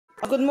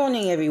Good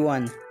morning,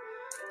 everyone.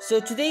 So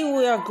today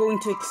we are going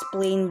to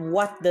explain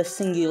what the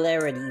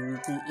singularity really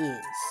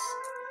is.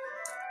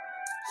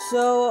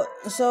 So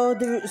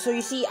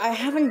you see, I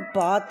haven't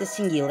bought the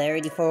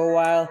singularity for a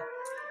while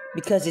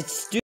because it's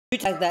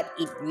stupid like that.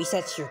 It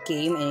resets your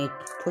game and it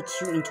puts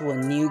you into a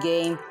new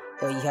game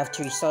where you have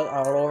to restart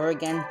all over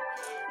again.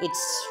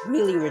 It's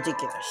really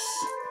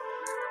ridiculous.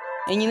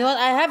 And you know what?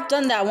 I have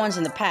done that once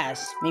in the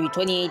past, maybe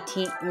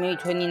 2018, maybe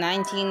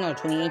 2019 or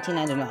 2018.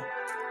 I don't know.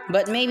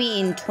 But maybe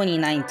in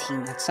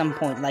 2019 at some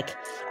point. Like,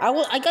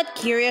 I got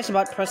curious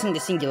about pressing the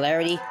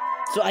singularity,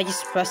 so I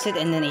just pressed it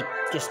and then it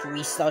just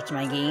restarts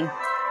my game.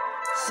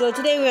 So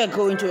today we are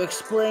going to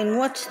explain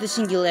what the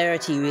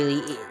singularity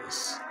really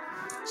is.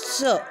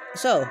 So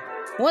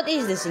what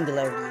is the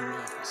singularity, you may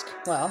ask?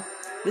 Well,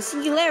 the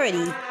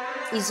singularity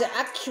is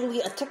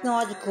actually a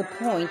technological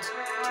point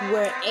to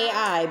where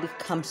AI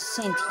becomes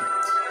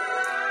sentient.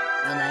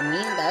 And I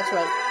mean, that's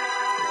right.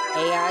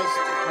 AI's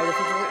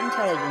artificial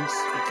intelligence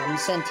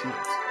becomes sentient.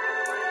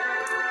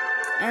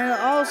 And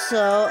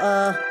also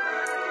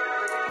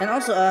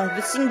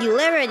the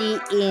singularity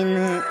in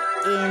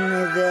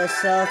the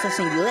Celta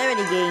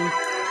Singularity game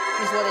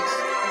is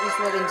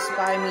what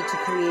inspired me to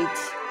create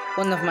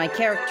one of my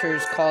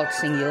characters called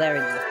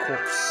Singularity, of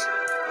course.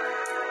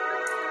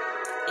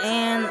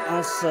 And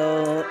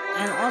also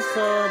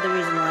the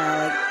reason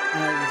why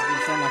I like this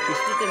game so much is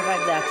due to the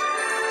fact that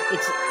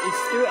it's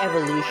through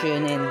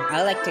evolution, and I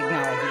like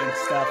technology and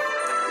stuff.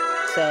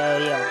 So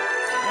yeah.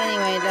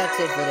 Anyway, that's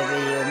it for the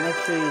video. Make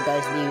sure you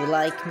guys leave a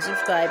like and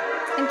subscribe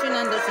and turn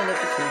on those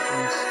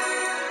notifications.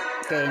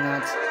 Okay, you know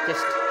what?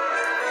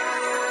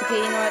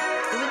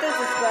 If you don't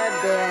subscribe,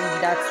 then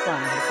that's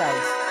fine.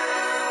 Besides,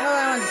 all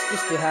I want is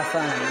just to have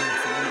fun on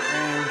YouTube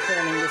and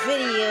filming this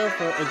video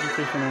for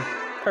educational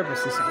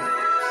purposes.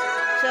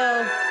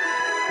 So,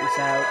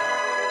 peace out.